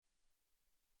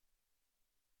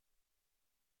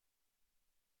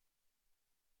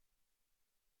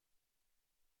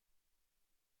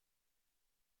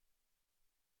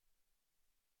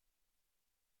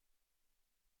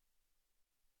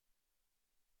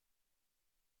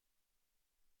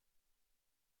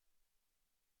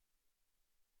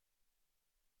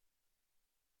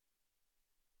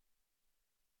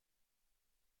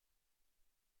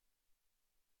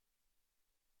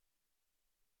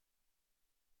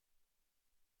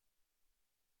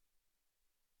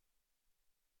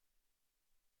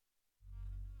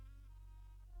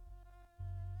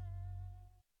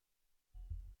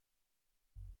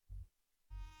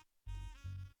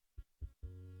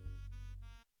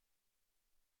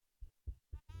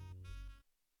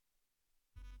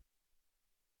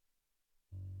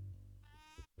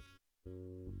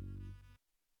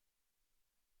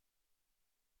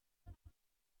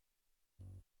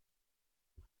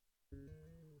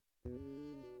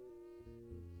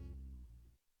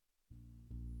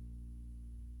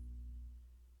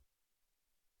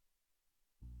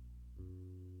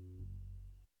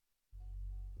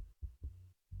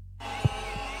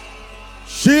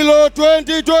Shiloh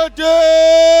 2020.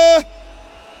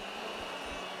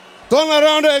 Turn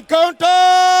around the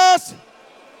encounters.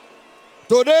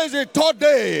 Today is the third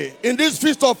day in this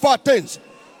Feast of Fat Things.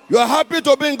 You are happy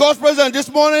to be in God's presence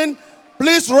this morning.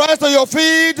 Please rise to your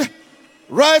feet.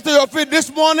 Rise to your feet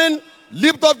this morning.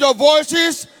 Lift up your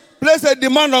voices. Place a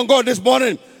demand on God this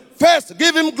morning. First,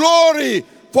 give him glory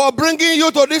for bringing you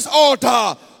to this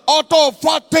altar. Altar of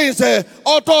fat things.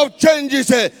 Altar of changes.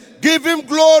 Give him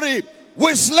glory.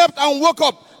 We slept and woke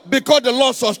up because the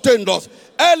Lord sustained us.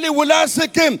 Early will I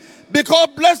seek him, because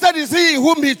blessed is he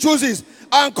whom he chooses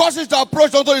and causes to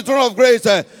approach unto the throne of grace.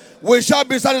 We shall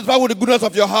be satisfied with the goodness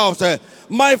of your house.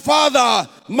 My Father,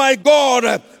 my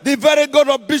God, the very God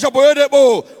of Bishop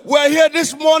Oyedebo, we're here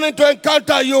this morning to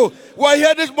encounter you. We're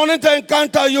here this morning to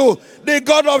encounter you, the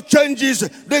God of changes,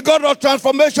 the God of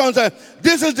transformations.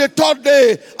 This is the third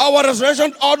day, our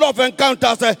resurrection order of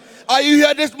encounters. Are you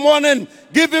here this morning?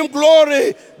 Give him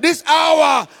glory. This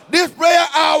hour, this prayer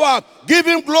hour, give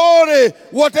him glory.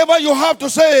 Whatever you have to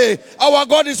say, our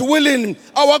God is willing.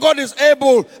 Our God is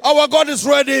able. Our God is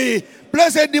ready.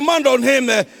 Place a demand on him.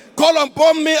 Call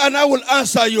upon me and I will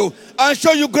answer you and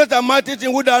show you great and mighty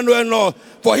things which I know not.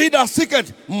 For he that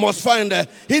seeketh must find.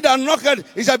 He that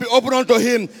knocketh, it shall be opened unto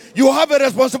him. You have a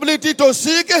responsibility to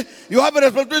seek. You have a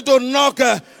responsibility to knock.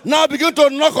 Now begin to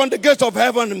knock on the gates of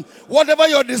heaven. Whatever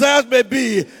your desires may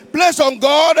be, place on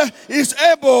God. He is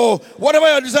able. Whatever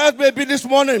your desires may be this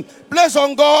morning, place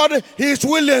on God. He is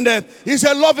willing. He's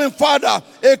a loving Father,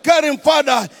 a caring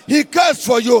Father. He cares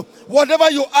for you. Whatever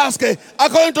you ask,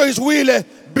 according to his will,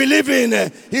 believe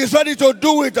in. He is ready to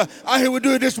do it, and he will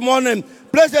do it this morning.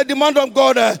 Place a demand on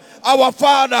God. Our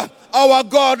Father, our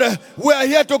God, we are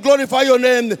here to glorify your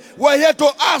name. We are here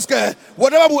to ask.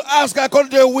 Whatever we ask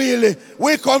according to your will,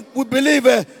 we believe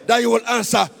that you will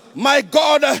answer. My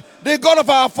God, the God of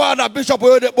our Father, Bishop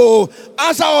Oyedebo,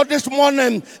 answer all this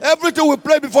morning. Everything we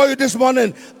pray before you this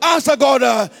morning, answer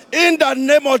God in the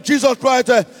name of Jesus Christ.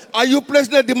 Are you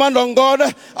placing a demand on God?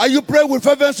 Are you praying with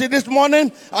fervency this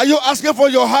morning? Are you asking for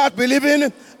your heart,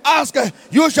 believing? Ask,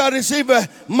 you shall receive.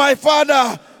 My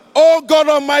Father, oh God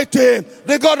Almighty,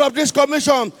 the God of this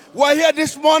commission, we're here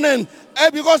this morning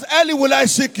because early will I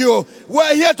seek you.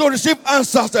 We're here to receive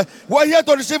answers. We're here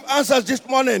to receive answers this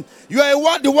morning. You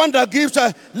are the one that gives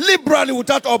liberally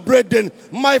without upbraiding.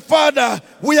 My Father,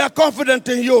 we are confident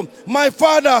in you. My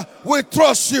Father, we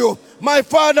trust you. My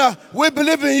Father, we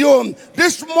believe in you.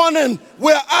 This morning,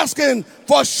 we are asking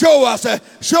for showers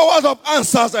of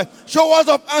answers, showers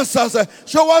of answers,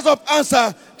 showers of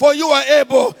answers. For you are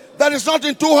able. There is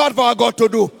nothing too hard for our God to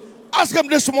do. Ask him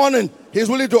this morning. He's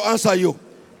willing to answer you.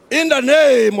 In the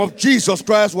name of Jesus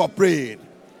Christ, we are praying.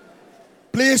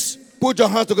 Please put your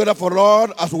hands together for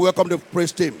Lord as we welcome the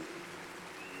praise team.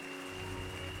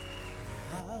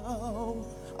 How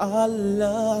I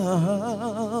love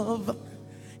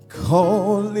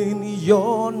calling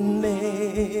your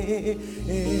name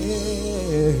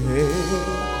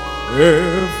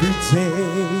every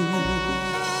day.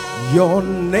 Your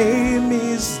name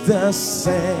is the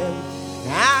same.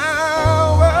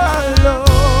 How I love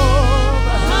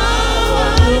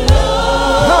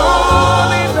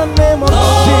calling the name of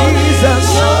Jesus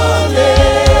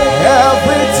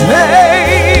every day.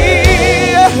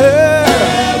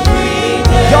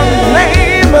 Your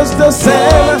name is the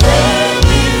same.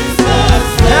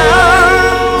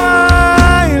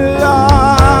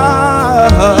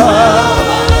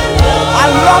 I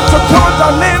love to call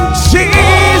the name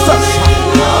Jesus.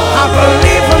 I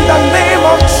believe in the name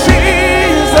of Jesus.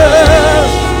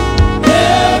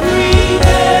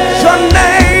 Your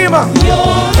name,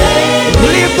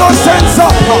 lift those hands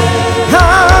up.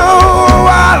 How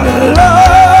I love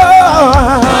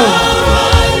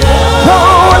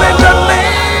calling the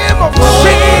name of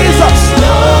Jesus.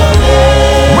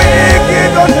 We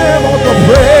give the name of the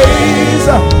praise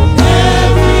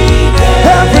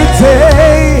every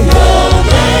day.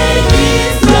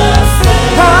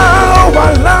 How I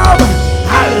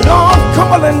love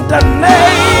calling the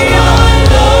name,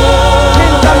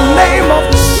 in the name of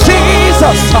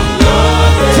Jesus.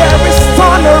 There is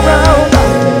turnaround.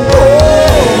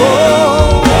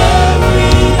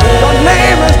 Your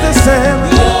name is the same.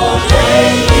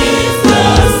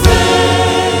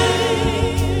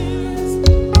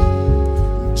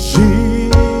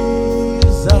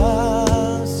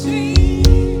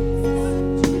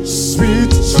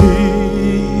 Sweet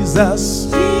Jesus,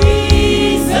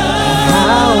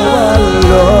 how I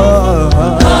love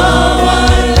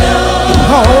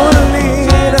calling your name.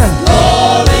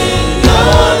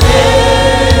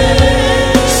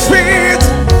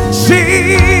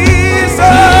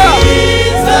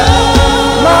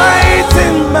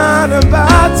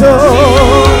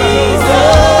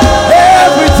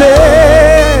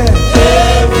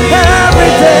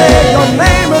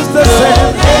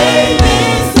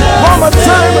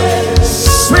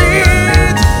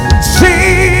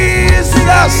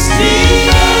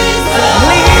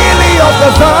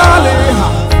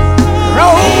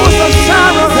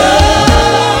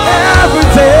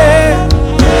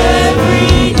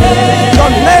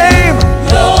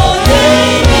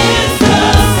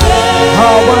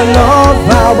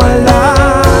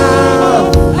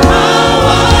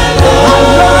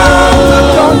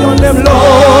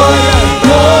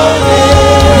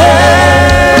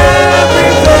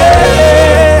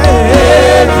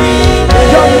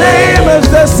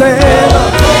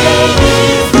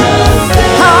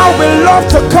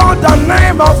 to call the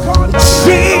name of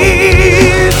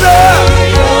Jesus.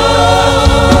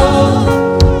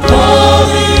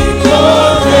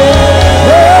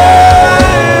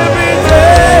 Every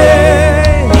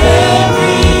day,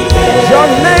 your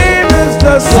name is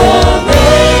the same.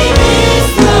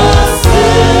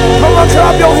 Come on,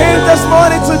 clap your hands this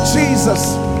morning to Jesus.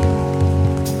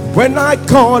 When I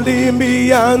call him,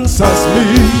 he answers me.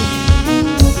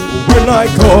 When I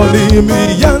call him,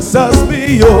 he answers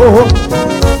me. Oh,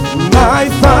 my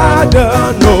Father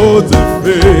knows the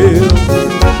fail.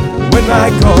 When I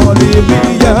call him,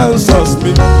 he answers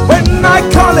me. When I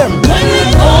call him,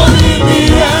 he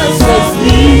answers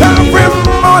me. every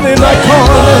morning I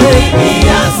call him, He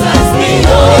answers me. he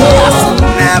has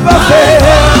never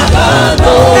failed,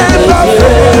 never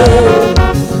failed.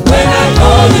 When I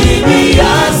call him, he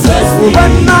answers me.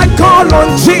 When I call on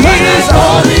Jesus,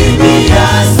 He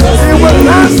answers he will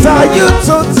answer you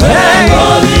today.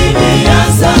 He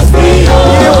answers me.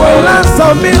 He will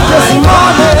answer me this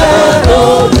morning.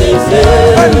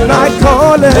 When I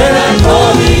call him,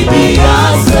 He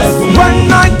answers me.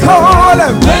 when I call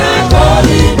him, When I call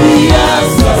him, he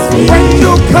answers me. when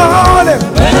you call him,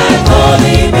 When I call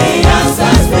him, he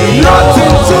answers me.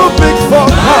 nothing too big for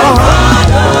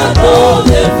God.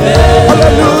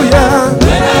 Hallelujah.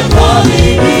 When I call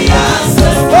him, he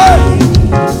answers me. Hey.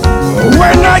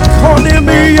 When I call him,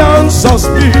 he answers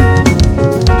me.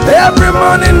 Every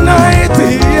morning, night,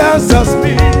 he answers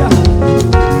me.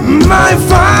 My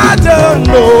Father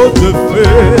knows the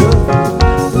fail.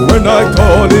 When I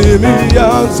call him, he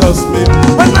answers me.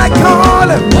 When I call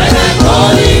him, When I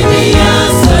call him, he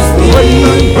answers me. when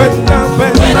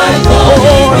When I call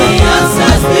him, he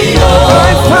answers me.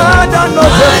 my Father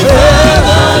knows the fail.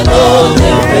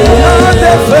 Not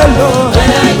the fail.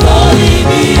 When I call him,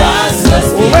 he answers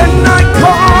me. When I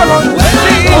call on When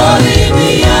I call him,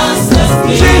 he answers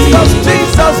me. Jesus,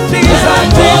 Jesus, Jesus,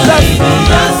 Jesus, He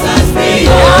answers me.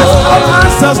 he has all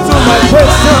answers to my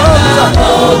questions. When I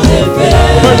call him,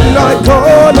 when I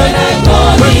call him, When I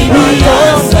call him, he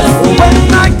answers me. when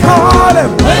I call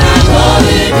him,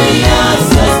 He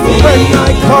answers me.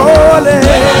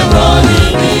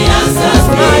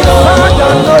 my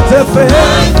Father knows the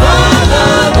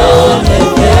fail.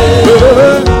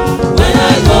 When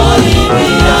I call him, he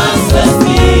answers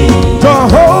me.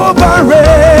 Jehovah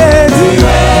reigns.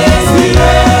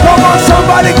 Come on,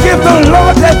 somebody give the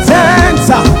Lord a dance.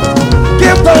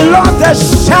 Give the Lord a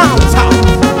shout.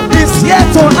 He's here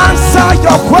to answer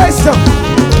your question.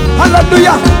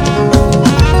 Hallelujah.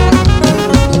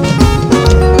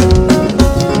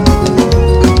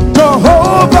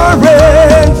 Jehovah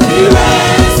reigns.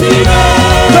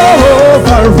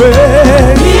 Jehovah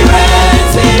reigns.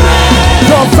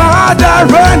 Your Father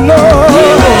reigns.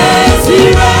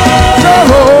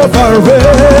 Jehovah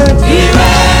reigns.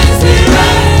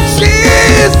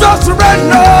 Jesus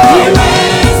reigns.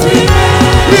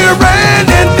 He reigns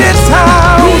in this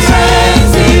house.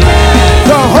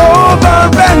 Jehovah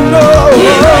reigns.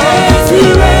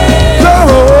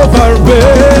 Jehovah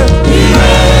reigns.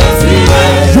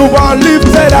 You are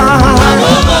lifted high.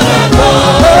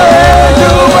 Hey,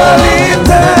 you are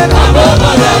lifted.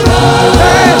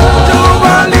 Hey, you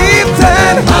are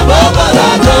lifted.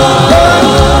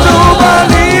 You are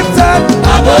lifted.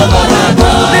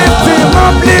 Lift him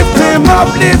up, lift him up,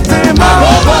 lift him up.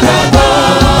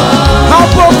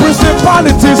 Above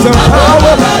principalities and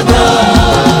power.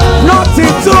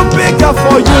 Nothing too big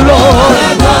for you, Lord.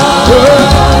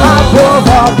 Above,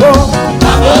 above.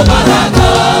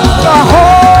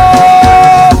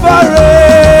 Jehovah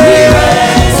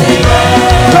reigns.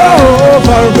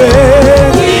 Jehovah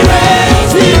reigns.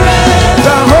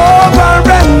 Jehovah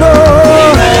reigns.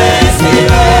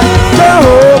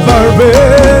 Jehovah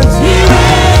reigns.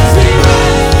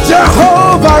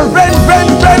 Jehovah reigns,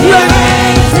 reigns, reigns,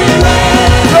 reigns.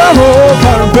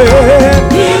 Jehovah reigns.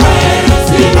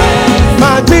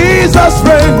 My Jesus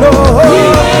reigns.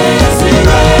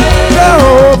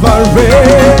 Jehovah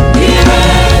reigns.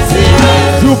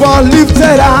 You are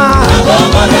lifted high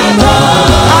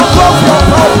above your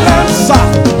problems,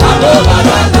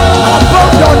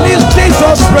 above your needs.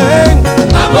 Jesus reigns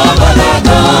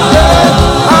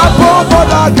above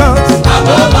other gods.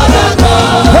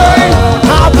 Hey,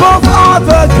 above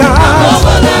other gods.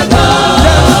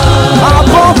 Yes,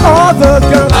 above other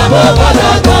gods.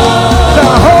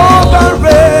 Jehovah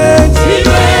reigns.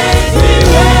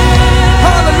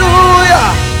 Hallelujah.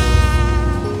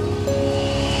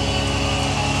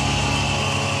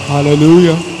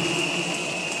 Hallelujah.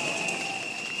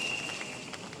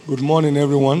 Good morning,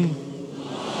 everyone.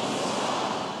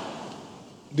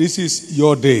 This is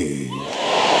your day.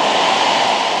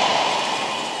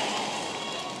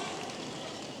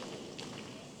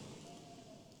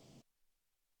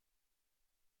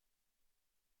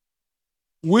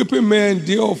 Weeping may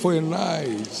endure for a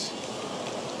night,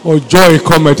 but joy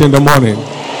cometh in the morning.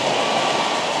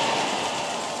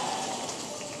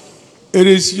 It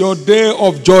is your day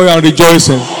of joy and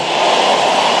rejoicing.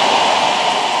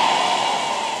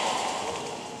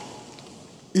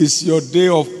 It's your day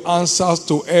of answers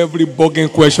to every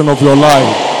bugging question of your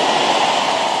life.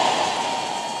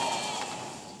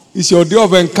 It's your day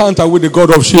of encounter with the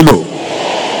God of Shiloh.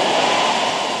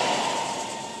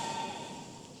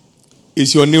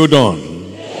 It's your new dawn.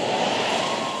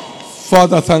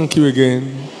 Father, thank you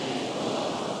again.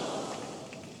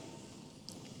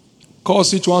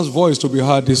 Cause each one's voice to be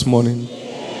heard this morning.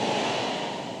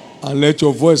 And let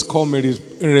your voice come in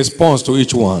response to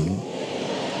each one.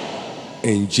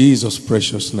 In Jesus'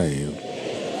 precious name.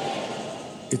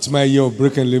 It's my year of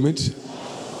breaking limits.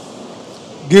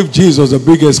 Give Jesus the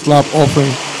biggest clap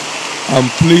offering.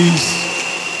 And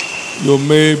please, you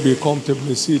may be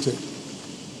comfortably seated.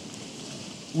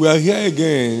 We are here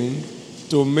again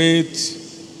to meet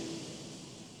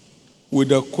with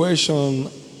the question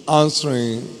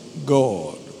answering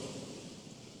God.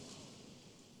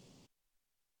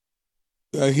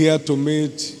 We are here to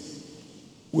meet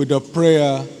with the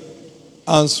prayer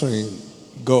answering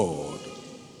God.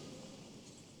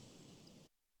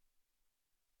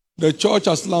 The church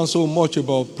has learned so much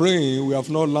about praying, we have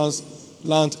not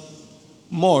learned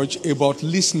much about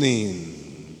listening.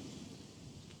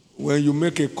 When you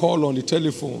make a call on the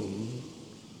telephone,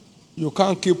 you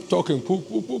can't keep talking.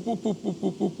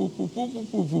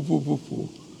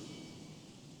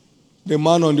 The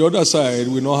man on the other side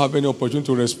will not have any opportunity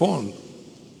to respond.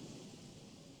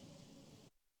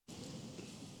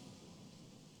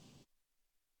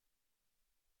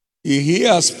 He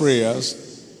hears prayers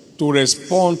to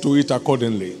respond to it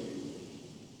accordingly.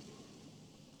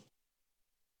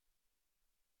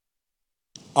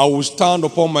 I will stand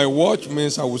upon my watch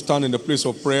means I will stand in the place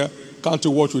of prayer. Can't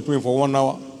you watch with me for 1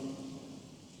 hour?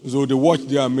 So the watch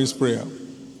there means prayer.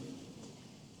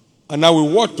 And I will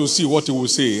watch to see what he will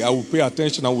say. I will pay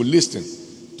attention. I will listen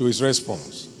to his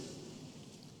response.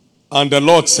 And the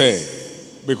Lord said,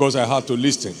 because I had to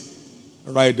listen,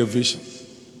 write the vision.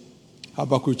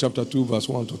 Habakkuk chapter 2, verse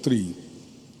 1 to 3.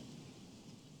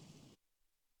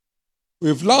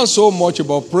 We've learned so much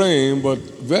about praying, but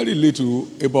very little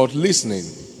about listening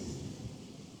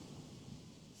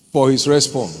for his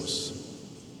response.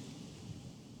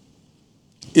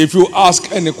 If you ask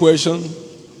any question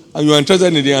and you're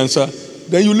interested in the answer,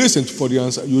 then you listen for the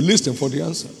answer. You listen for the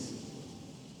answer.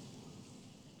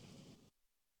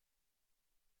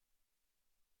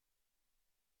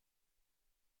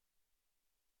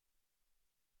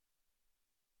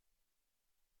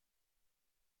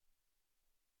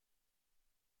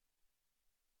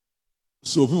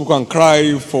 So people can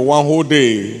cry for one whole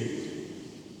day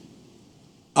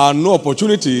and no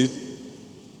opportunity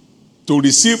to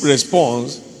receive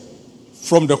response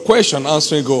from the question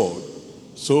answering God.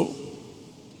 So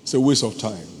it's a waste of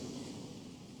time.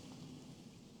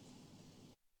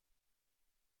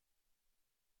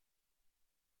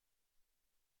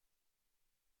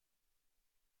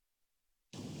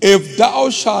 If thou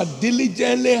shalt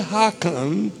diligently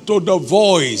hearken to the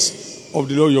voice of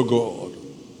the Lord your God,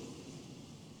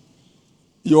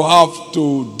 you have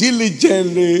to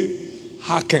diligently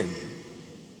hearken.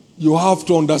 You have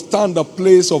to understand the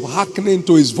place of hearkening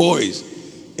to his voice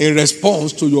in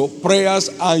response to your prayers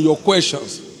and your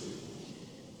questions.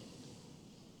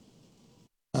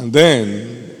 And then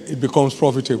it becomes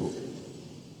profitable.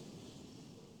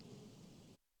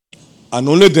 And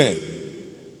only then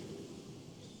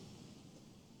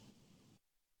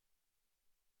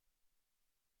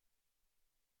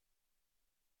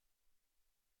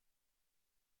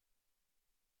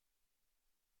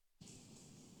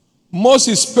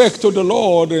Moses spake to the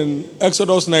Lord in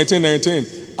Exodus 19:19,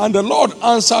 and the Lord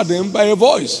answered him by a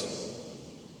voice.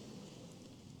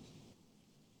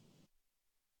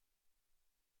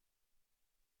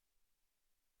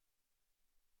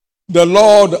 The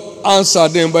Lord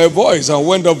answered him by a voice, and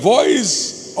when the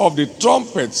voice of the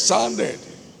trumpet sounded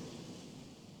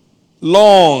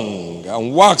long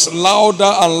and waxed louder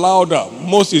and louder,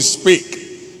 Moses spake,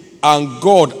 and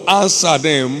God answered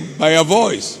him by a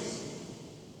voice.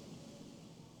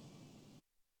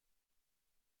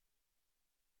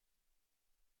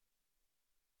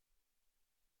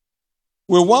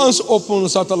 We once opened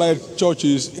satellite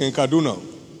churches in Kaduna,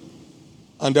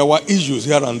 and there were issues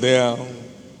here and there.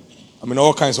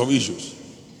 All kinds of issues.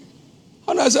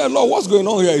 And I said, Lord, what's going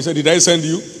on here? He said, did I send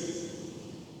you?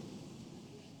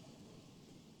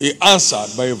 He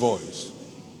answered by a voice.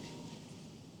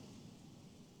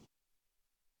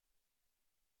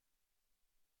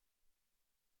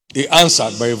 He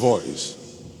answered by a voice.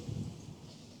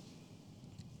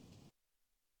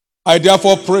 I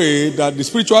therefore pray that the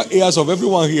spiritual ears of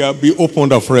everyone here be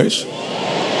opened afresh.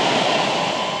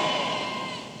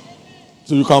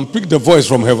 So you can pick the voice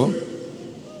from heaven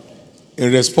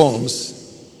in response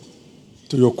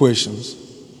to your questions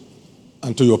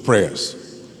and to your prayers.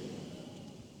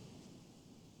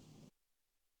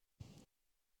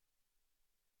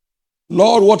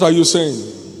 Lord, what are you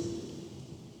saying?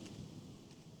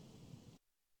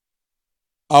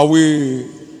 Are we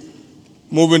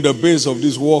moving the base of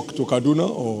this walk to Kaduna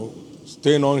or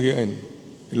staying on here in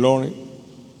Ilorin?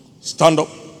 Stand up,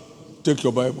 take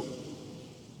your Bible.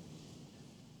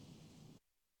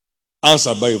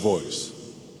 Answer by a voice.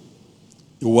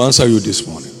 He will answer you this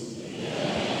morning.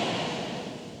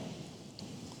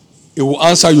 He will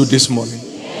answer you this morning.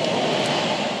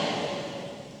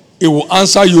 He will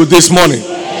answer you this morning.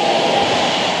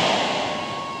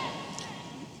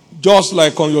 Just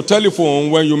like on your telephone,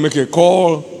 when you make a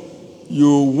call,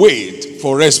 you wait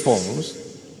for response.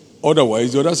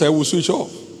 Otherwise, the other side will switch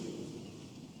off.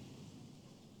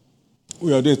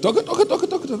 We are doing talking.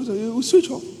 It will switch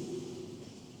off.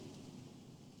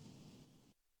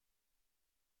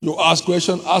 You ask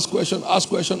question,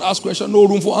 no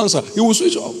room for answer. He will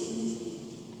switch off.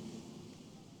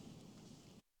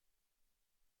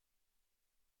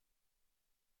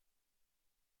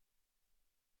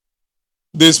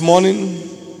 This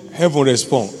morning, heaven will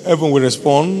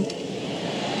respond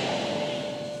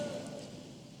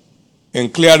in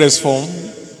clearest form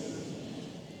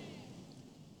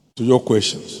to your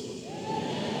questions.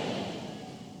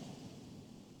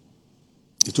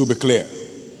 It will be clear.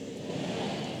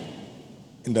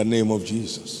 In the name of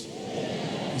Jesus.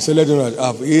 He said, let him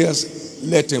have ears,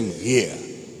 let him hear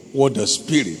what the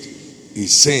Spirit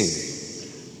is saying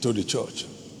to the church.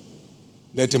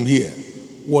 Let him hear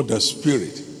what the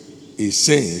Spirit is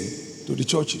saying to the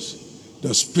churches.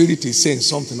 The Spirit is saying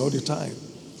something all the time.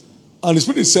 And the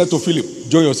Spirit said to Philip,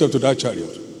 join yourself to that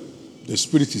chariot. The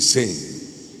Spirit is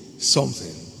saying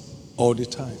something all the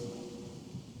time.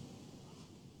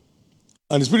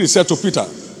 And the Spirit said to Peter,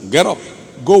 get up,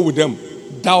 go with them,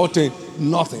 doubting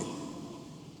nothing.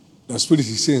 The Spirit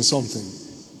is saying something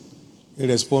in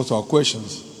response to our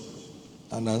questions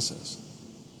and answers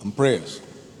and prayers.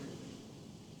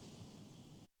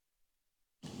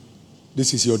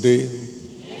 This is your day.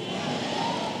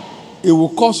 It will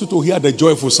cause you to hear the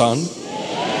joyful sound.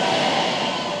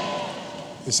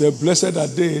 He said, blessed are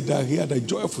they that hear the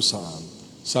joyful sound.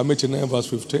 Psalm 89 verse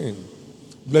 15.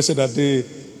 Blessed are they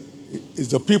is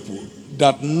the people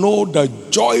that know the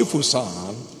joyful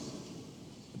sound.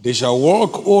 They shall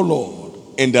walk, O Lord,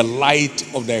 in the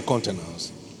light of thy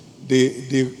countenance.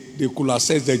 They could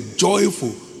assess the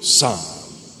joyful sound.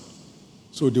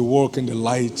 So they walk in the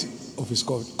light of his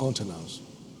countenance.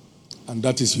 And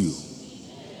that is you.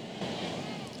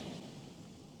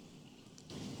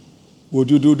 Would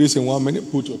you do this in 1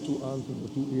 minute? Put your 2 hands on your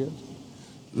 2 ears.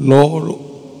 Lord,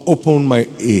 open my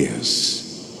ears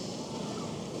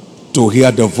to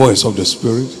hear the voice of the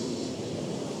Spirit.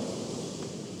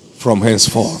 From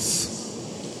henceforth,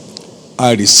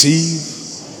 I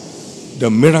receive the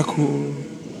miracle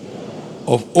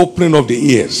of opening of the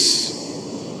ears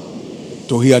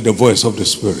to hear the voice of the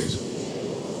Spirit.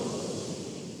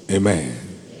 Amen.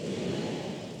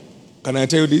 Can I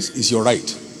tell you this? It's your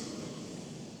right.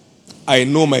 I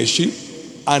know my sheep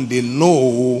and they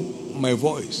know my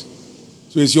voice.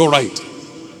 So it's your right.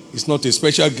 It's not a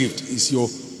special gift. It's your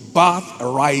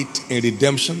birthright in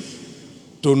redemption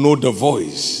to know the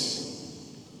voice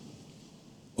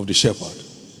of the shepherd.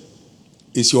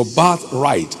 It's your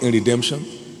birthright in redemption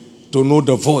to know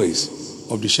the voice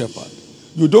of the shepherd.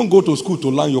 You don't go to school to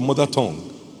learn your mother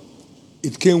tongue.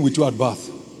 It came with you at birth.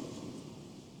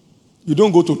 You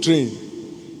don't go to train.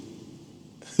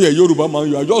 Yeah, Yoruba man,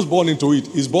 you are just born into it.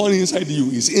 It's born inside you.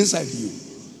 It's inside you.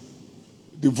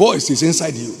 The voice is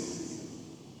inside you.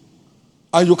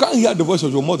 And you can't hear the voice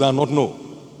of your mother and not know.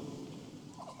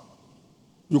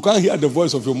 You can't hear the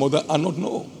voice of your mother and not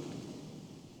know.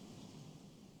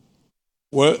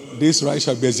 Well, this right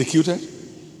shall be executed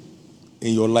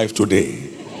in your life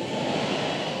today.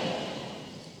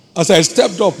 As I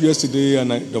stepped up yesterday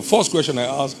and the first question I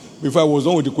asked, before I was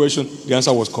done with the question, the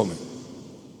answer was coming.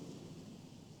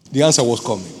 The answer was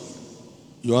coming.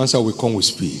 Your answer will come with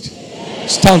speed.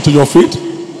 Stand to your feet.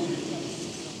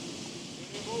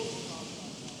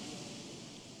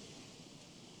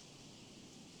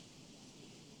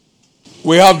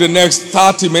 We have the next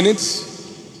 30 minutes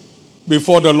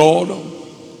before the Lord,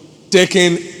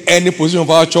 taking any position of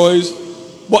our choice.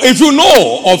 But if you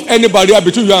know of any barrier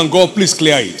between you and God, please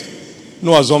clear it.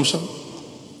 No assumption.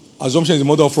 Assumption is the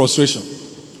mother of frustration.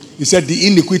 He said, the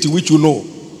iniquity which you know,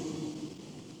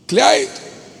 clear it.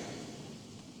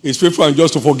 He's faithful and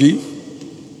just to forgive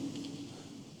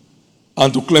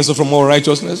and to cleanse us from all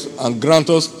righteousness and grant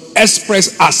us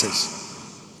express access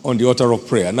on the altar of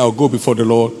prayer. Now go before the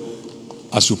Lord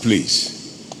as you please.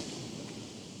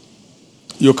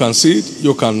 You can sit,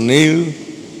 you can kneel,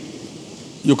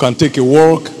 you can take a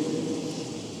walk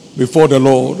before the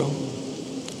Lord.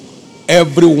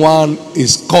 Everyone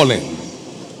is calling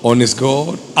on his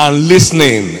God and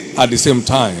listening at the same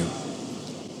time.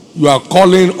 You are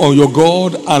calling on your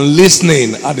God and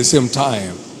listening at the same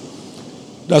time.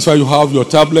 That's why you have your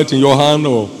tablet in your hand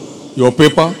or your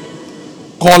paper,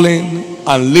 calling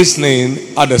and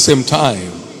listening at the same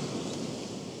time.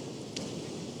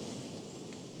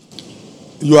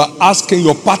 You are asking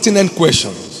your pertinent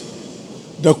questions,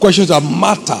 the questions that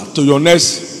matter to your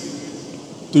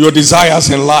next, to your desires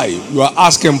in life. You are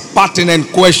asking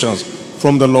pertinent questions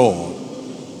from the Lord.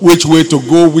 Which way to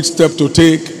go, which step to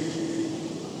take.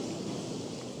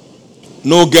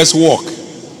 No guesswork.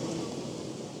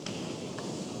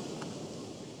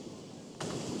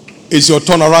 It's your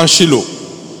turnaround, Shiloh.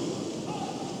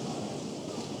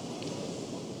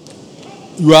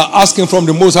 You are asking from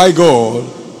the Most High God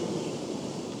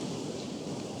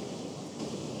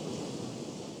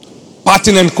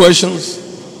pertinent questions.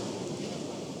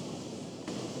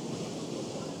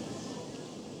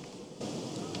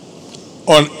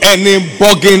 On any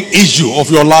bugging issue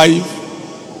of your life.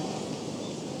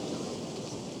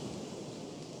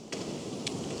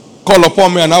 Call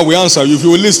upon me and I will answer you if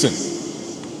you will listen.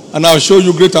 And I'll show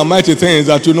you great and mighty things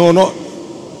that you know not.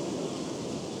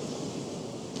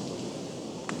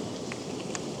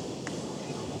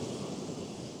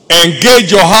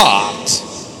 Engage your heart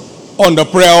on the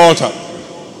prayer altar.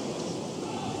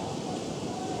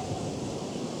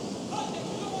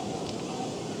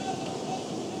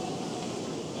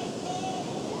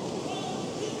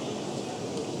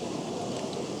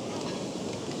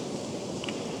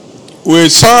 We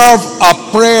serve a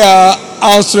prayer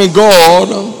answering God,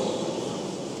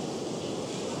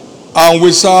 and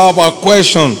we serve a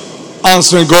question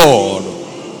answering God.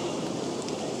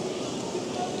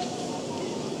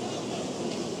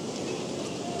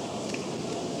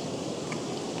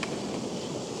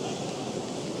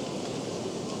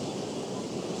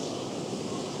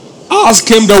 Ask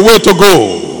him the way to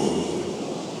go.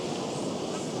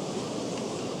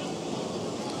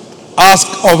 Ask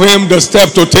of him the step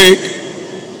to take.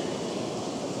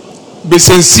 Be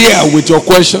sincere with your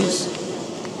questions.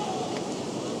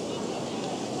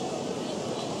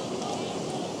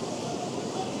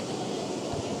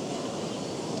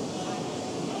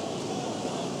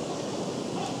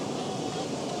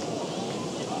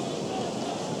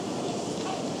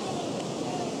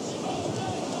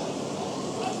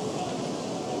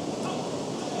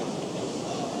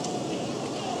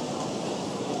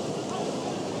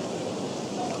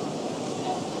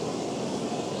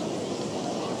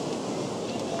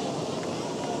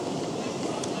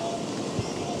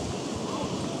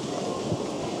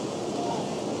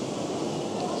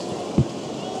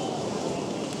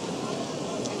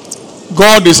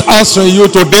 God is answering you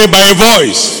today by a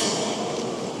voice.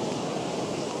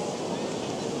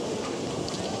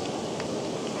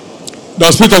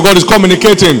 The Spirit of God is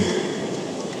communicating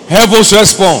heaven's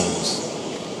response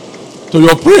to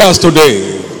your prayers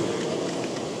today.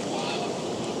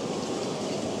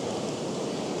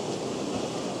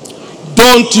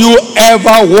 Don't you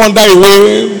ever wander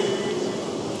away.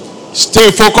 Stay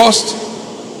focused.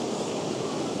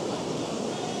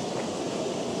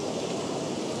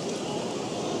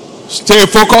 Stay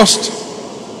focused.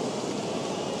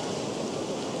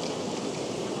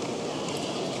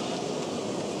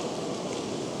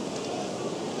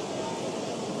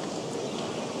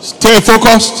 Stay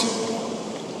focused.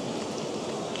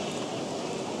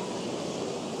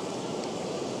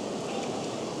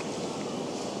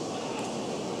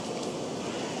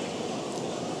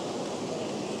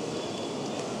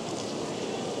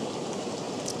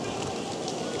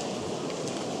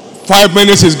 Five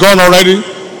minutes is gone already.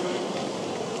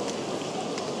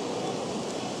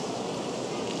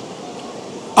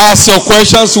 Ask your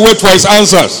questions, wait for his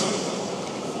answers.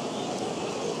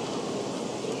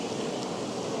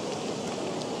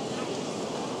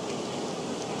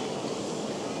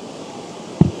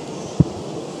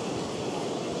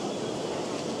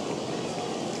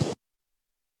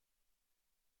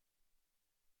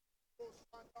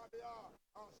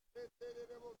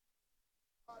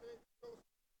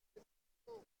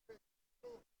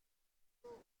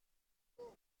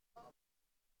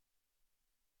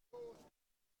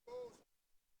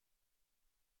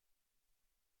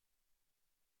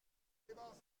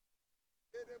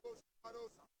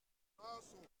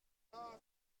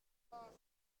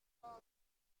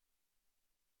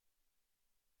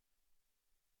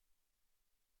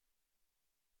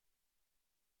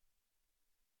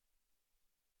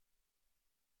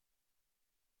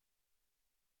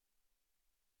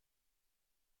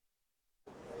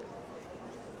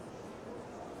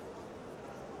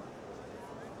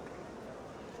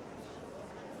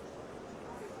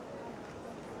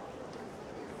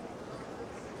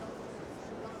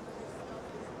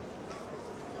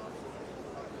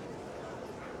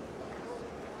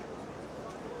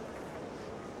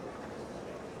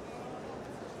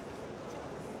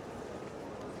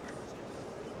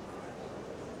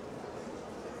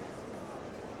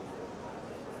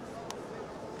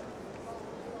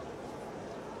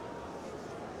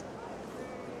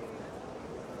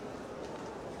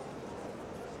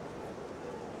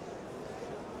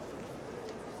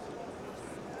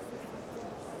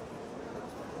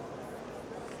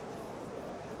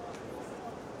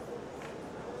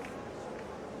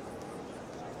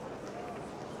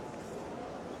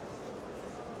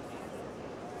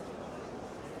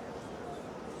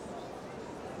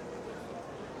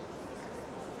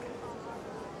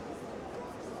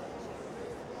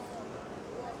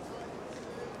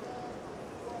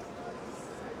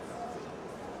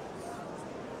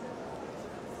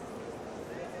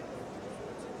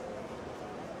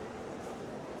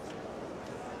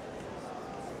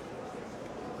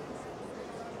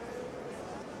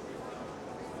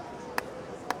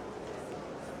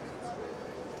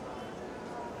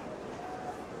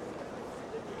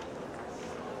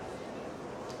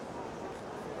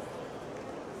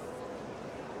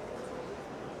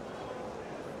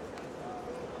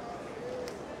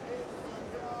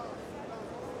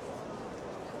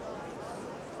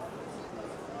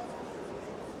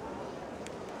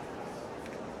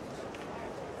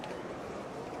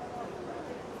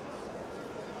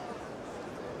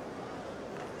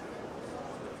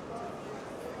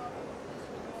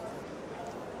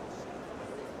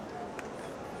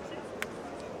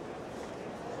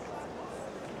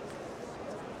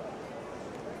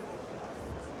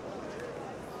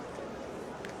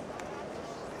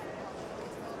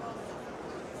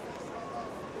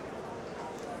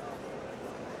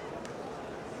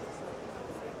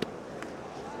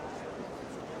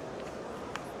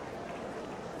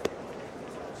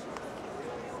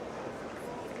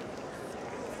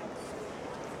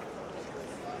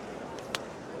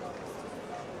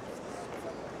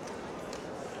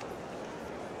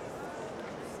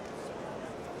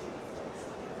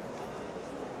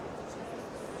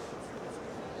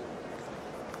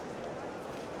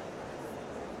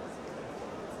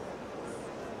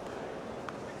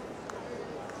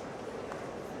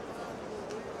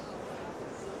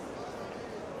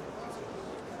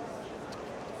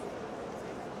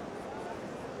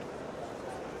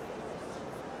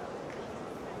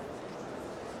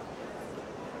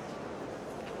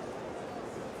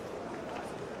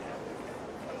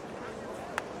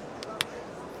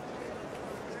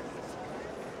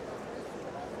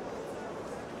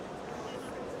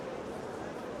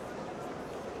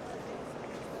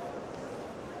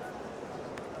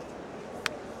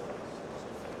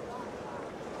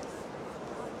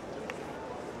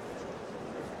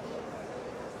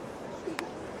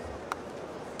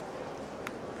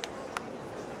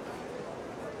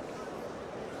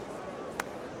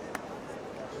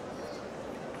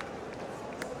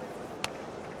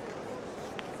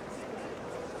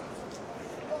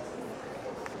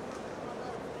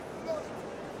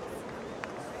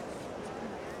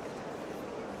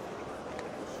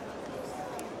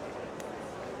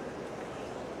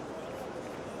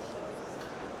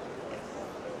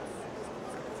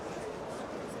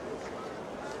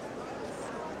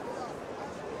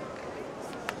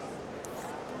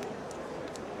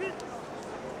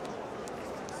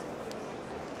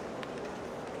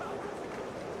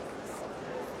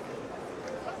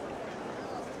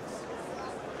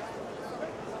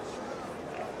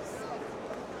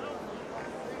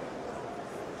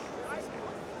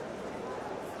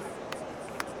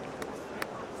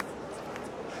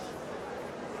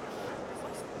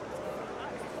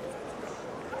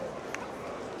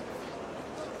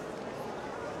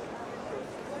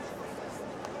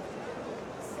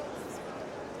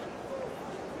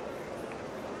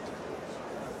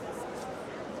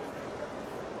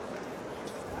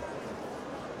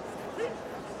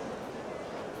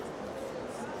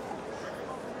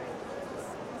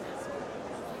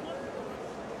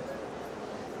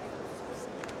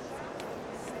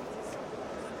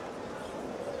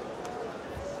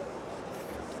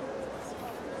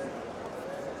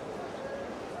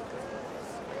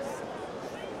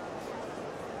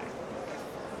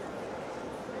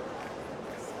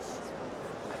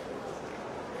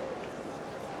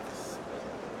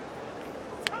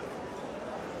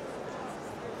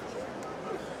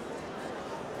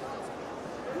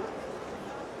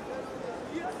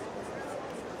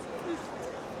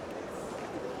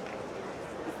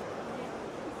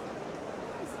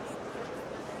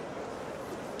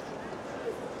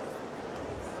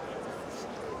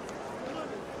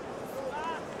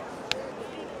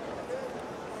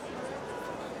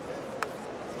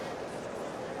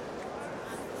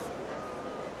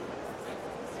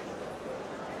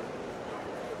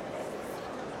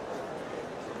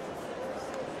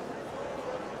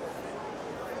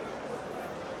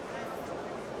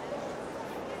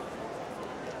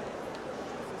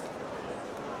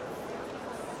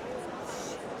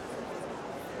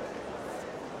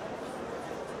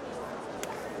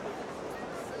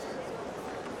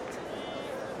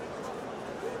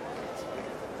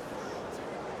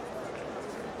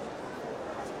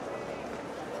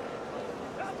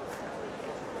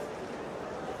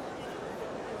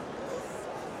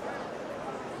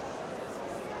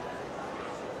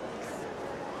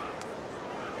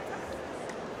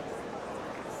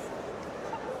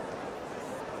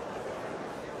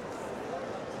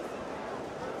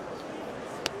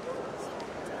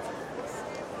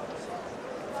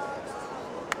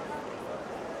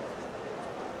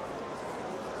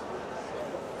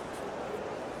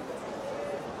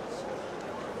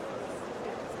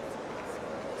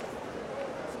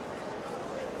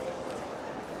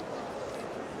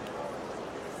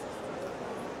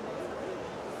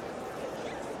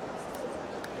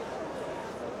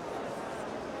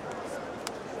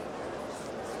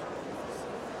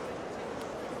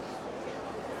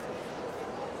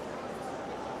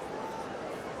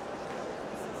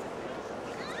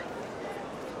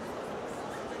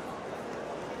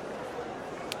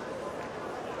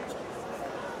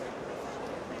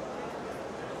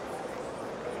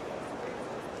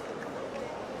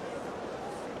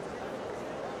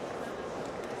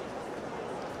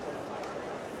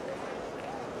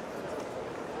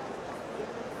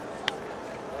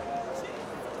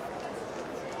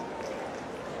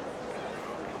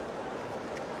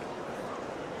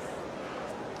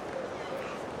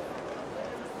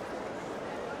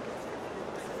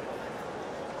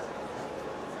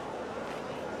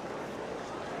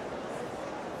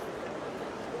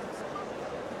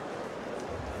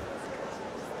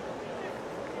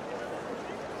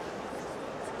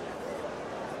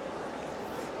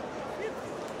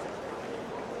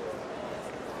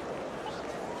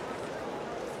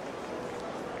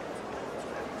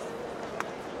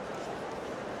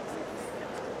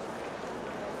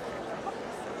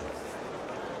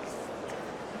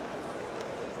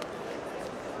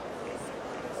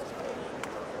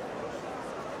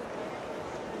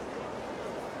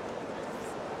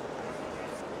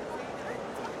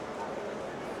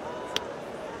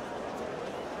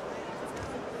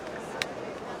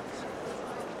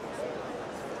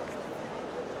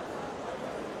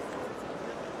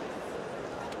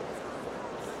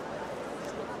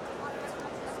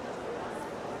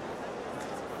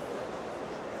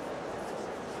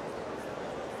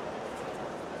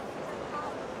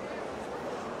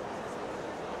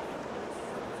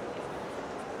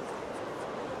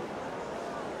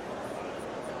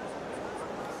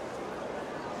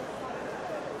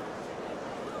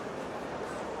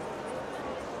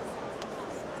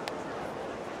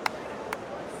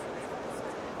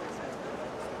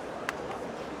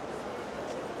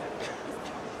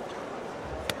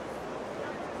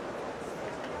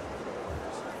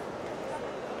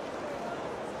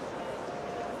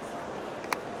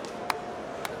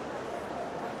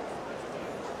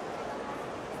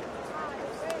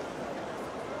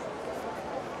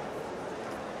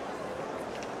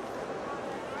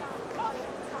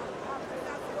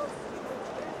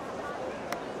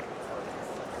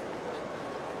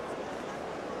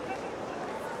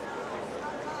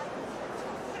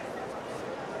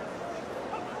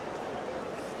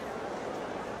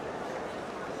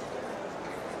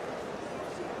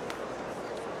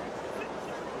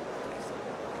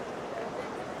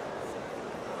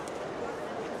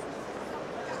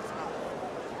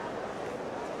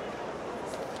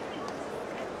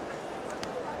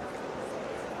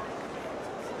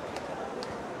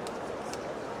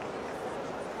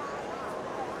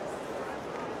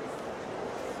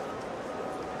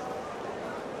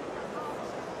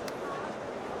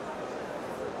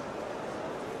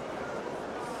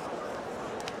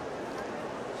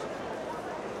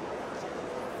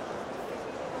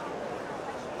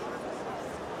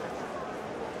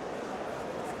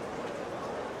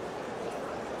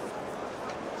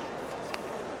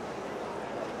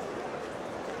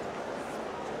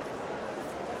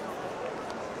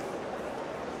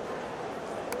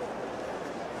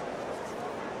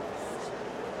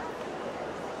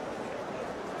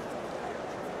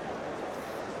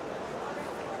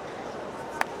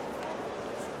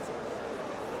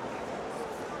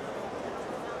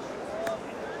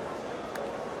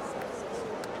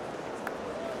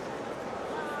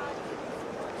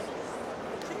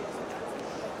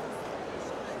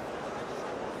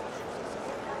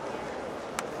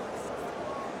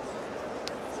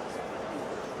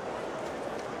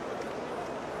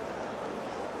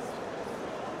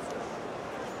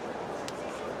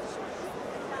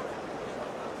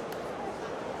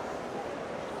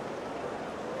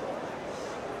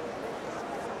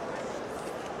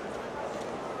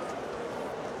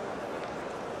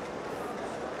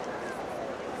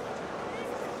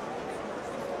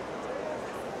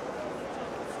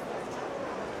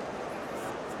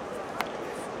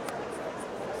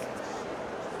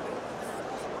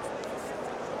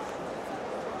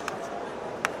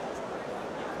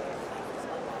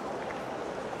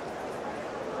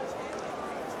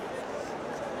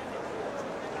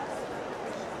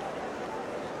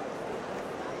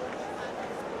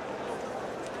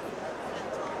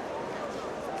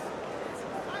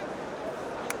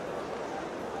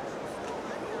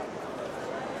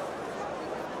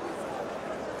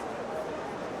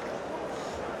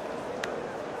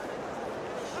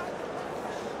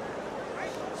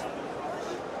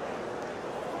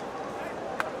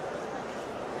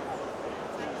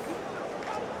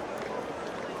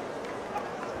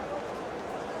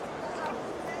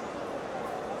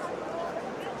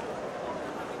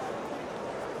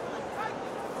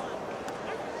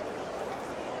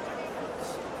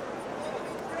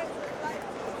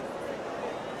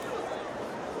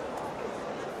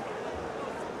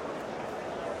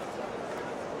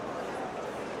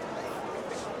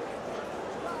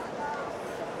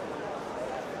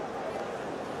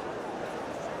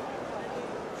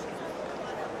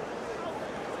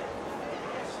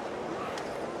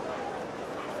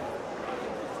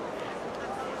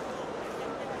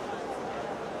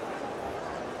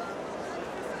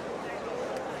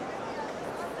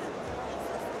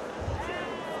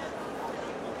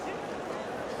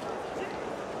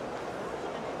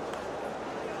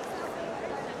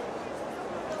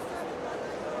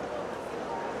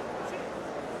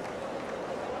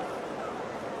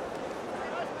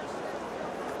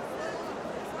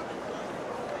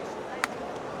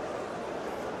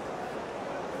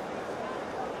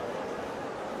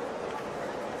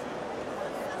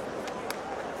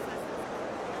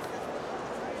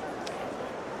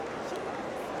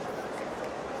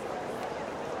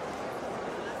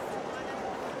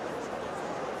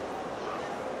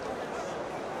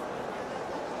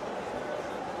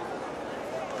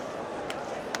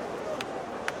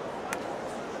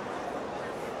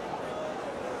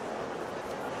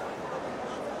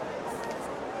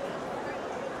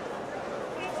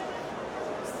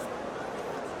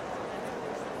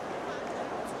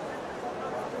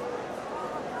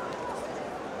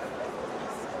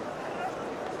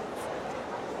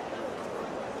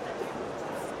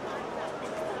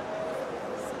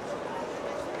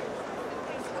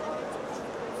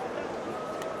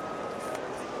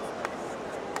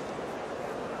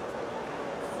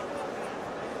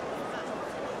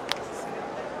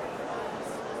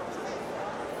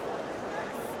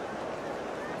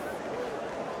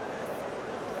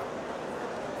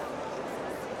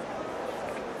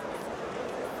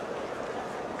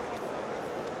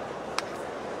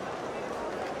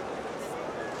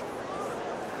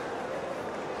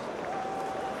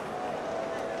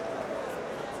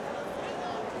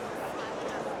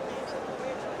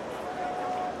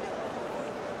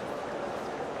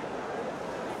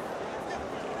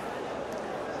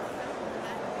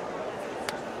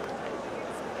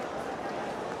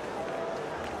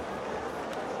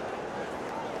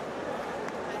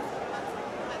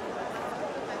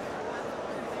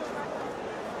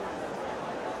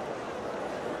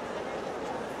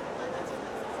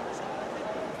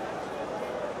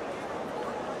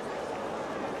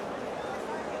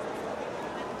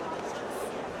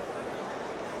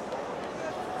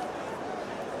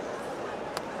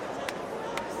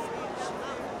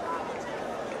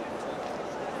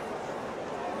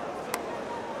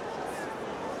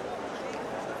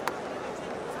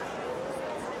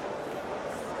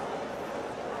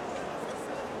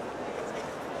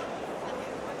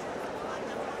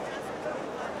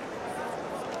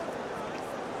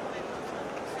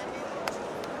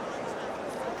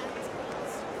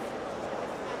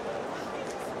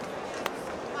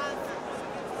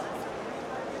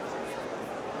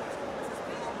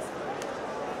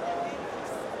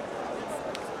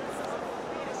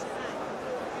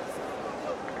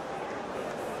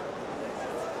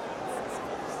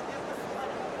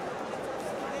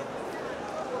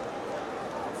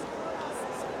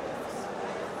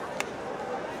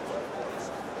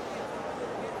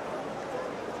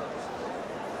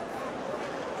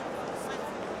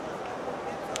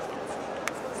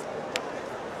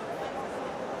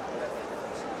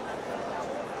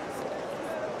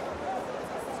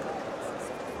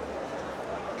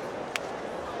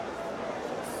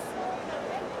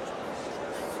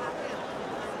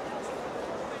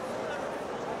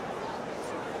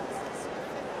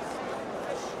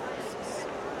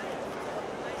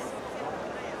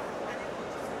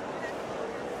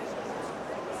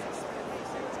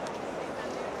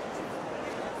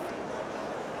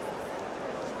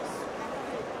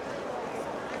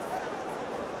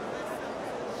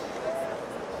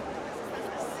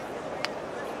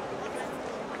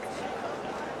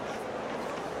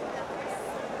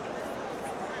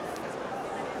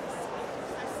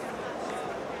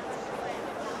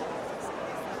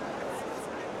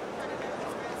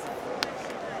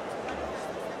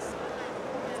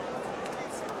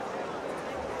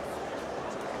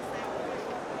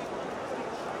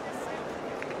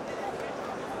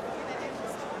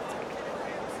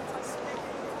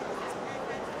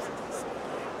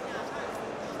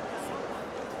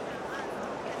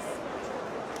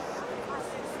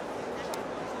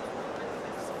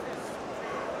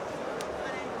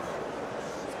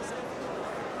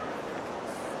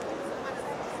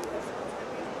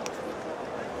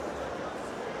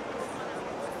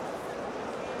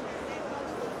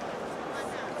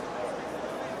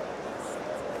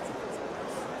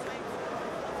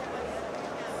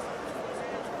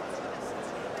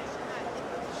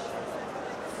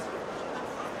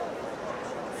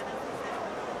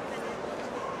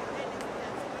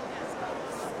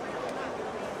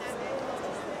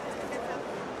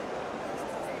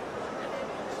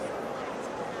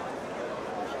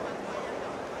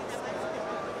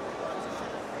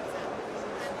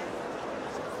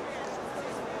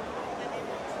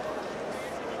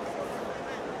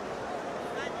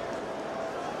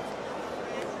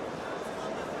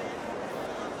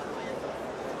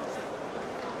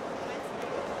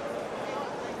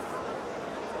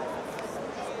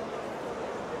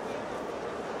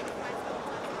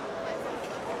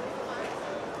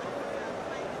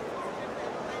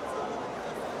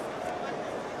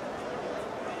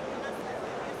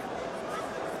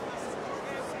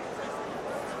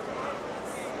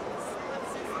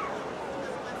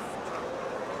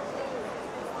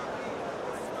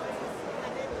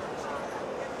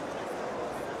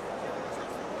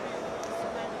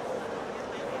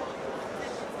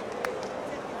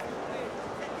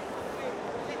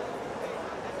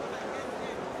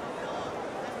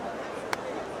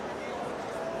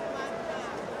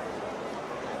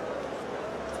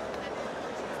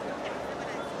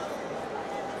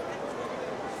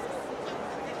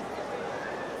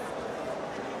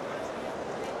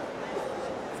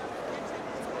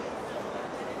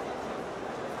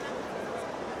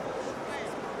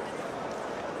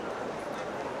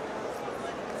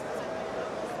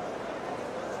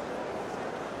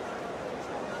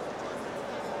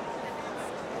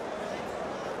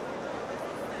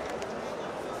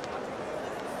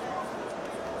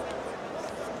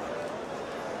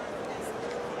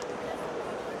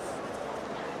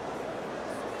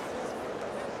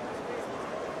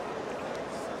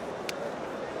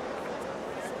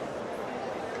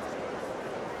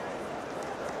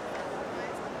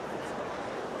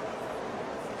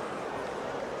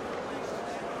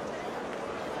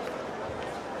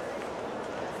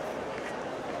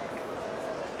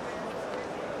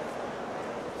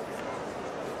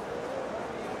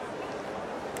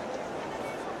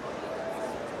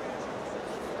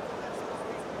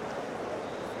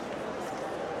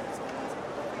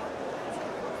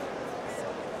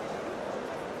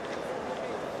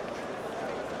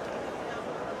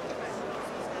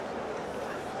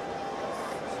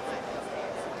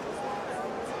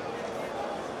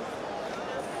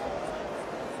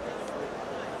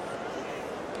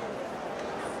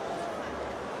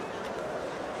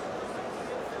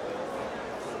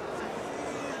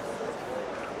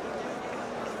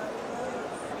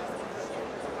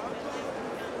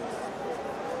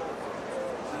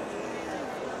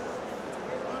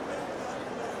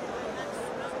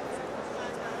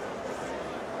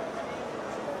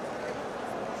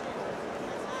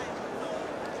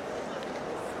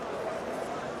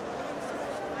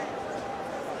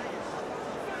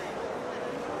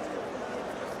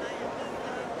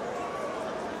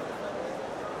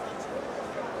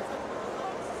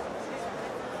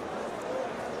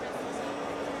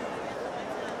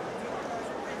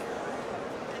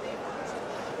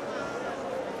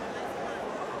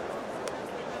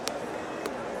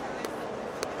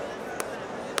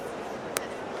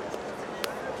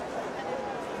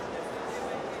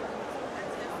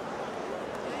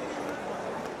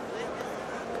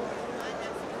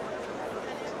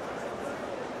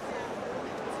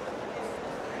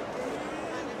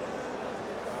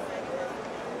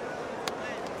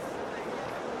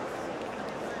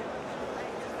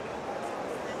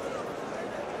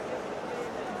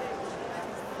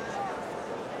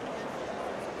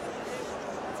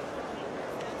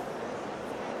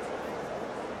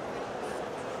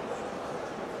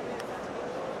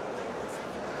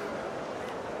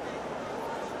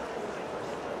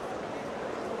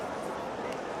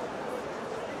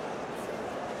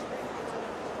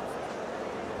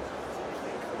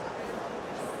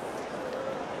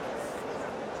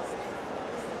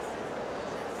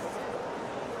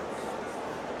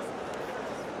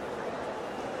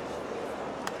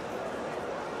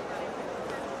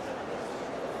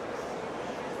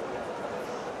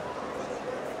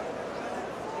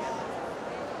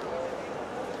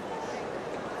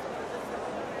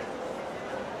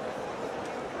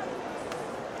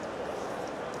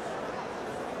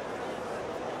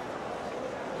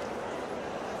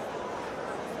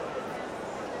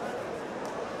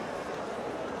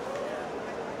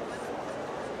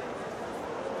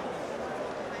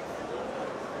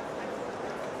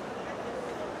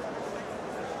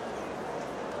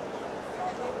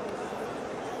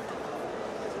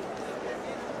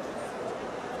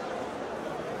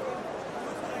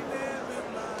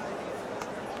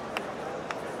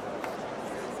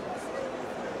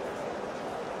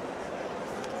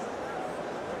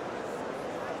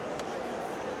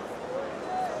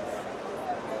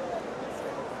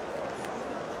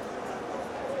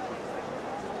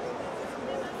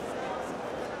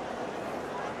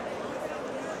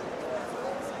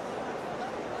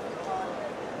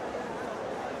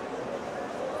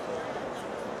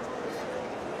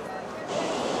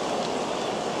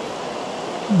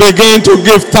 Begin to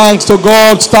give thanks to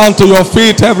God. Stand to your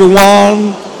feet,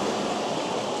 everyone.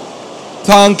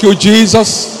 Thank you,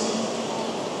 Jesus.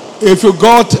 If you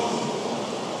got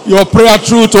your prayer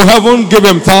through to heaven, give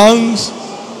him thanks.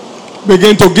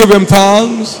 Begin to give him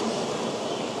thanks.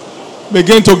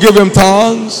 Begin to give him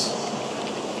thanks.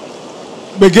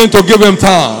 Begin to give him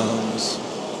thanks.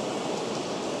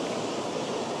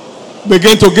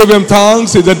 Begin to give him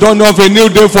thanks. It's the dawn of a new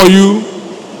day for you.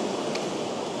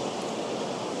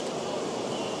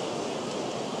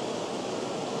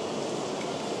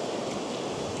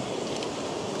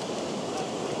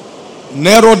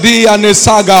 Nerodi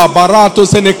anesaga barato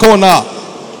senekona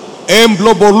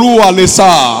emblobolua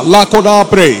lesa lakona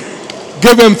pray.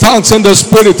 Give him thanks in the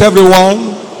spirit,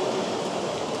 everyone.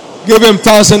 Give him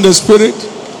thanks in the spirit.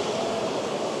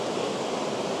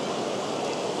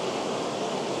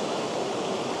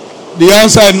 The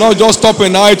answer is not just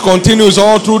stopping now, it continues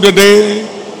all through the day.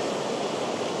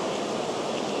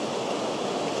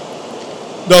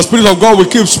 The Spirit of God will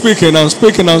keep speaking and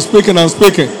speaking and speaking and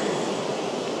speaking.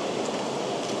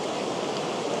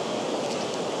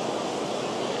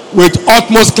 With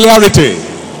utmost clarity.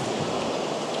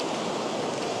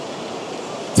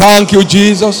 Thank you,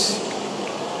 Jesus.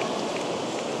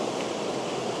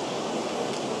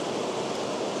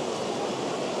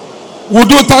 Would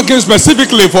you thank him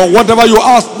specifically for whatever you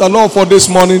asked the Lord for this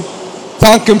morning?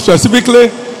 Thank him specifically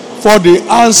for the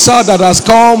answer that has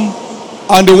come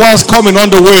and the ones coming on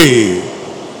the way.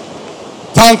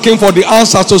 Thank him for the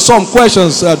answers to some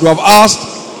questions that we have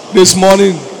asked this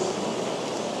morning.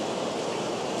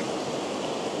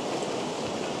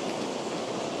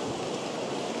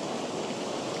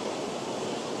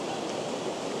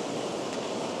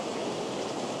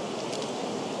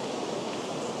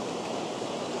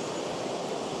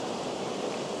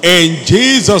 In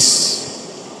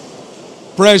Jesus'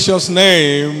 precious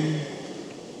name,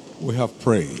 we have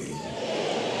prayed.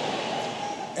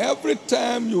 Every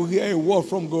time you hear a word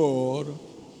from God,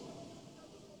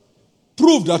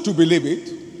 prove that you believe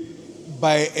it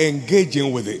by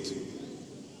engaging with it.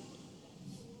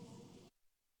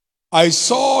 I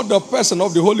saw the person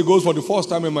of the Holy Ghost for the first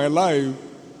time in my life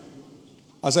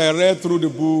as I read through the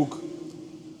book,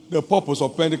 The Purpose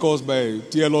of Pentecost by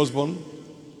T.L. Osborne.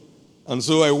 And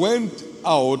so I went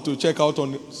out to check out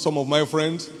on some of my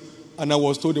friends, and I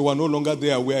was told they were no longer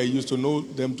there where I used to know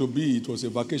them to be. It was a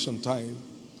vacation time.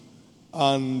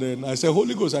 And then I said,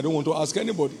 Holy Ghost, I don't want to ask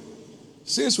anybody.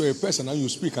 Since you're a person and you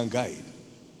speak and guide,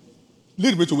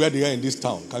 lead me to where they are in this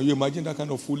town. Can you imagine that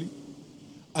kind of fooling?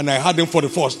 And I heard them for the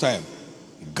first time.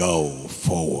 Go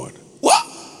forward. What?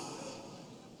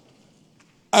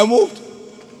 I moved.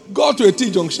 Got to a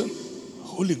T-junction.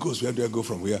 Holy Ghost, where do I go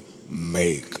from here?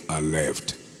 Make a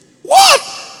left. What?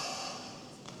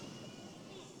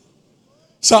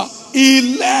 So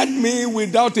he led me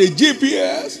without a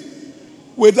GPS,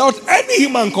 without any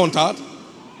human contact,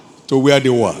 to where they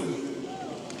were.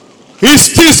 He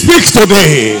still speaks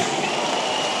today.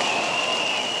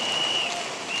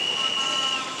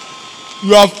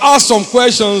 You have asked some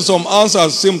questions, some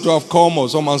answers seem to have come, or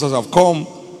some answers have come.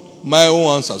 My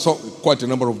own answer, so quite a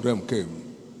number of them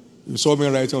came. You saw me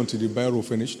writing until the Bible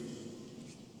finished.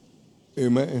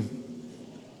 Amen.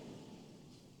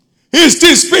 He's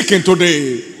still speaking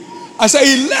today. I say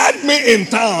he led me in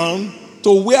town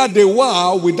to where they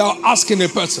were without asking a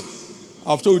person.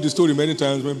 I've told you the story many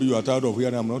times. Maybe you are tired of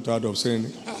hearing. I'm not tired of saying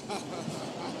it.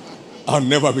 I'll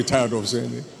never be tired of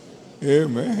saying it.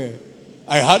 Amen.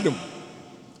 I heard him.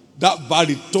 That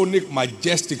baritonic,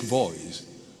 majestic voice.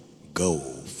 Go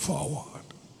forward.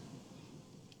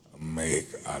 Make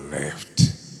a left.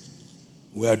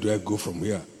 Where do I go from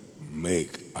here?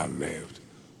 Make a left.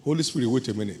 Holy Spirit, wait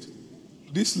a minute.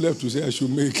 This left you say I should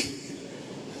make.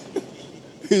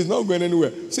 He's not going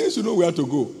anywhere. Since you know where to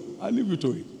go, I'll leave you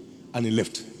to it. And he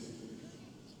left.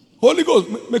 Holy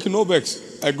Ghost, make no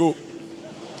vex. I go.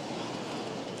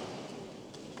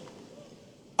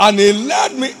 And he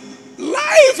led me.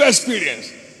 Life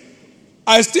experience.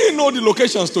 I still know the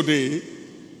locations today.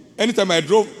 Anytime I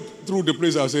drove through the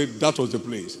place, I said, that was the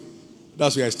place.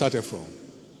 That's where I started from.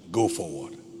 Go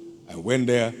forward. I went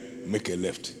there, make a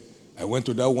left. I went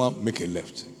to that one, make a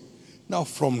left. Now,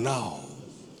 from now,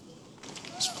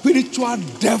 spiritual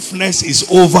deafness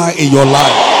is over in your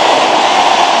life.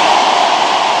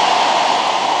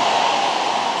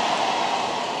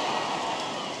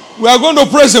 We are going to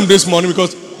praise him this morning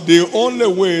because the only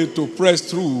way to press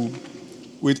through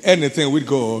with anything with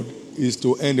God is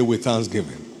to end it with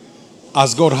thanksgiving.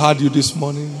 Has God heard you this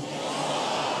morning?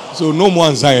 So no more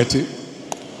anxiety.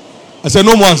 I said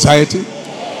no more anxiety.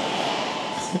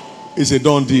 It's a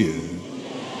done deal.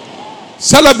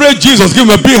 Celebrate Jesus. Give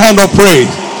him a big hand of praise.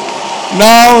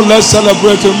 Now let's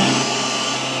celebrate him.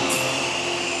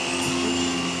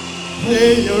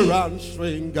 Prayer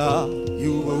answering God,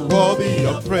 you are worthy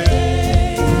of praise.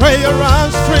 Prayer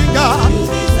answering God,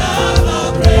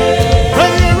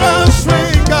 prayer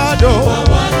answering God, oh,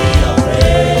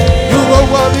 you are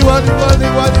worthy, worthy.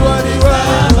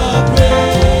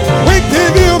 We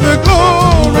give you the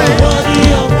glory.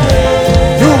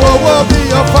 You are worthy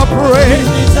of our praise.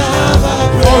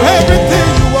 For everything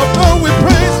you have done, we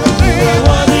praise your name.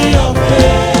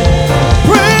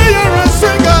 Prayer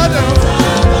answering God,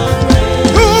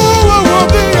 you are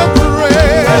worthy of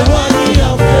praise.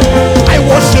 I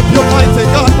worship you, mighty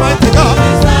God, mighty God.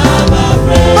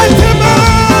 Mighty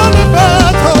man in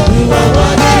battle.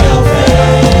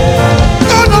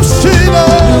 God of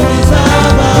Shiloh.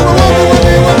 You are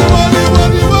worthy.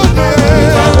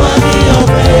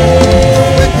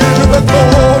 We give you the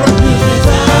glory.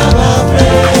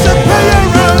 I said prayer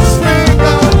answering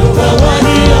God.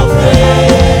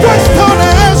 Question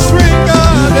answering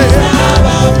God.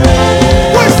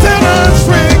 Question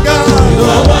answering God. You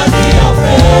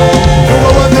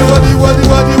are worthy.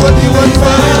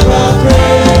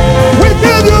 We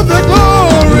give you the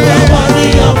glory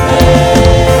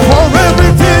for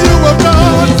everything you have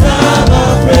done.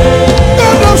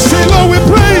 God of Shiloh, we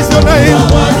praise your name.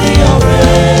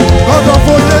 God of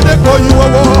Oyedepo, you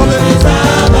are worthy. I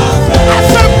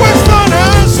said question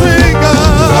answering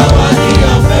God.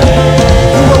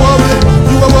 You are worthy.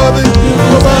 You are worthy. You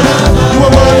are worthy. You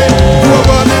are worthy. You are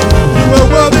worthy. You are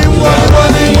worthy.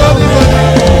 Worthy.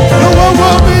 You are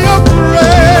worthy of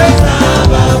praise.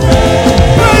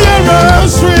 Prayer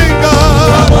answering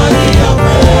God.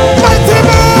 Mighty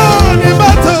man in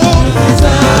battle.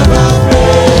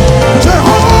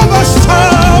 Jehovah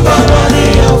Shammah.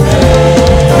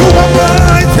 You are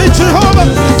mighty Jehovah.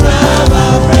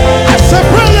 I said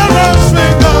prayer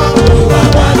answering God. You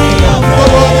are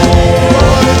worthy. You are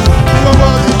worthy. You are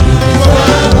worthy.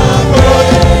 You are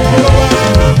worthy. You are worthy.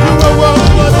 You are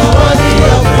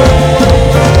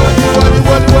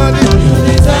worthy.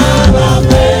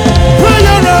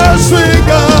 Prayer answering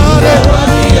God.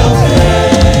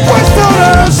 Question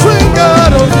answering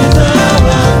God.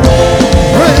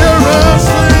 Prayer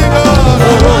answering God.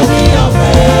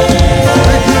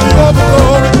 We give you all the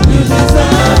glory.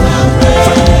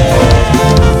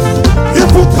 If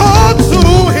we come to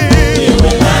him,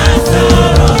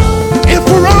 if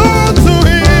we run to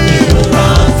him,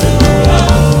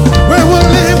 we will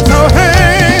lift our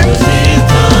hands.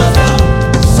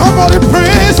 Somebody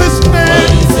praise his name.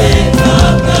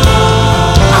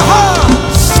 Aha!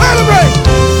 Celebrate.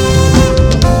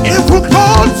 If we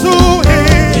come to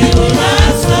him,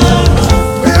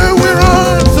 we will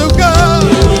run to God.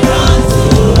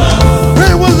 We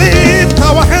will lift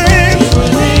our hands.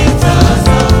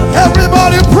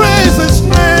 Everybody praise his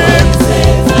name.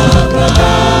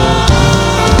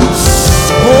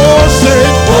 Oh,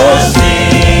 sing, oh,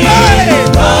 sing. Hey!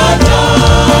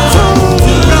 To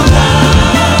God.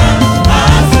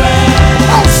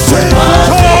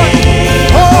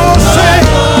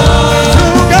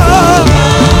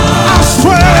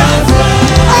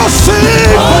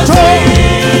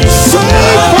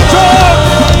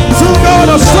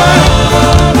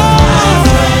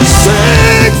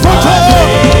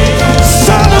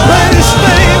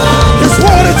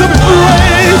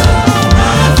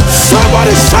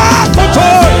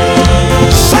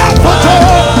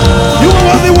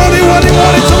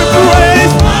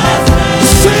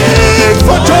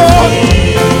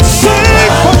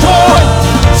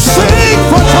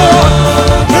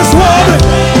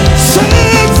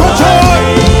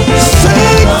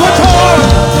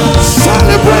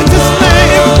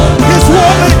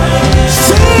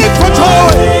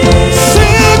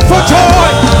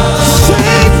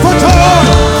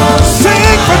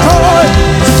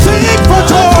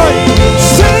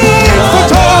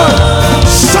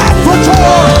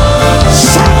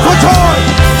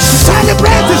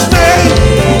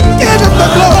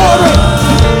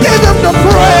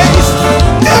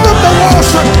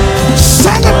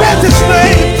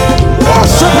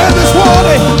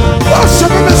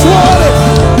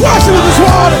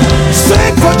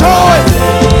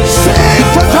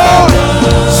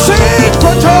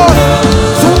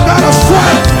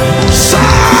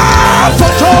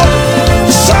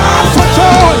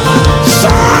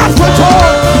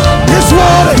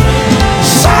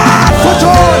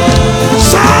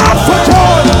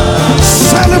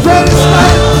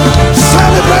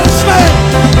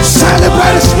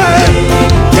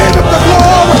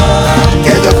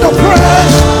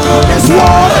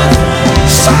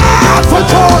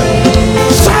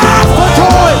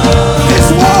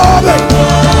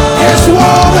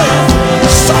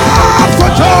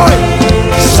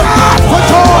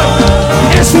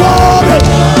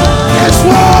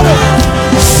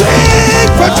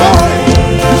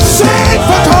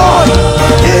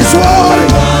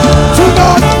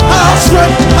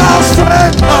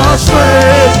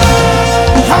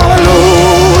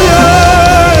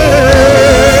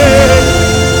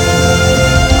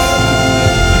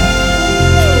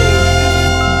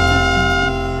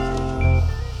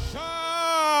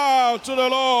 Shout to the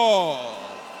Lord.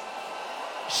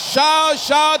 Shout,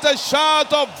 shout a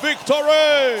shout of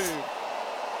victory.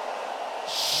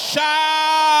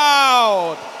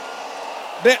 Shout.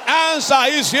 The answer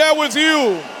is here with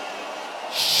you.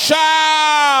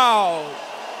 Shout.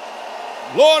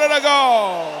 Glory to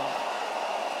God.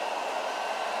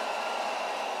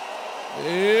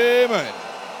 Amen.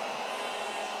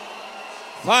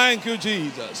 Thank you,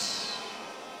 Jesus.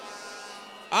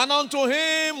 And unto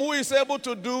him who is able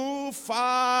to do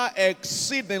far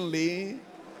exceedingly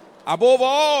above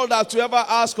all that you ever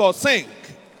ask or think,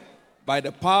 by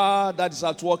the power that is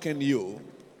at work in you.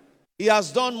 He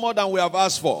has done more than we have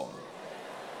asked for.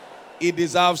 He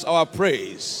deserves our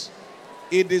praise.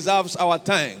 He deserves our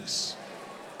thanks.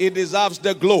 He deserves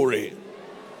the glory.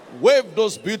 Wave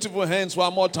those beautiful hands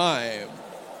one more time.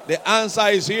 The answer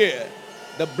is here.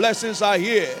 The blessings are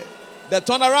here. The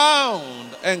turnaround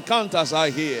encounters are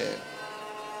here.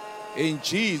 In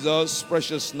Jesus'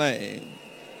 precious name.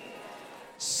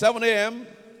 7 a.m.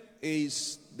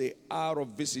 is the hour of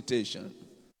visitation.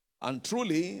 And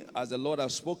truly, as the Lord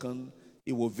has spoken,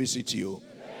 He will visit you.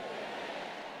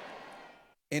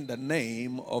 In the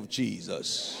name of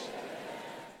Jesus.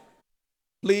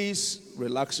 Please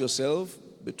relax yourself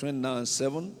between now and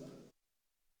 7.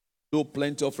 Do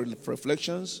plenty of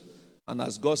reflections. And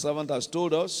as God's servant has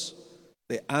told us,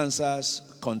 the answers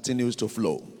continues to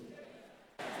flow.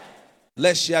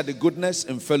 Let's share the goodness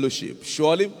and fellowship.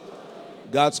 Surely,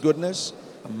 God's goodness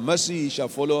and mercy shall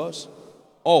follow us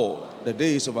all the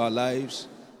days of our lives,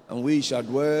 and we shall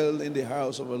dwell in the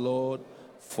house of the Lord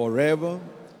forever.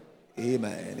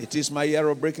 Amen. It is my year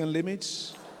of breaking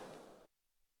limits.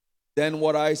 Then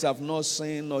what eyes have not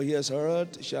seen nor ears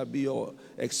heard shall be your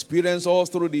experience all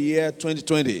through the year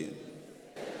 2020.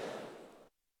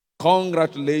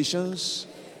 Congratulations.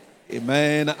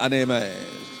 Amen and amen.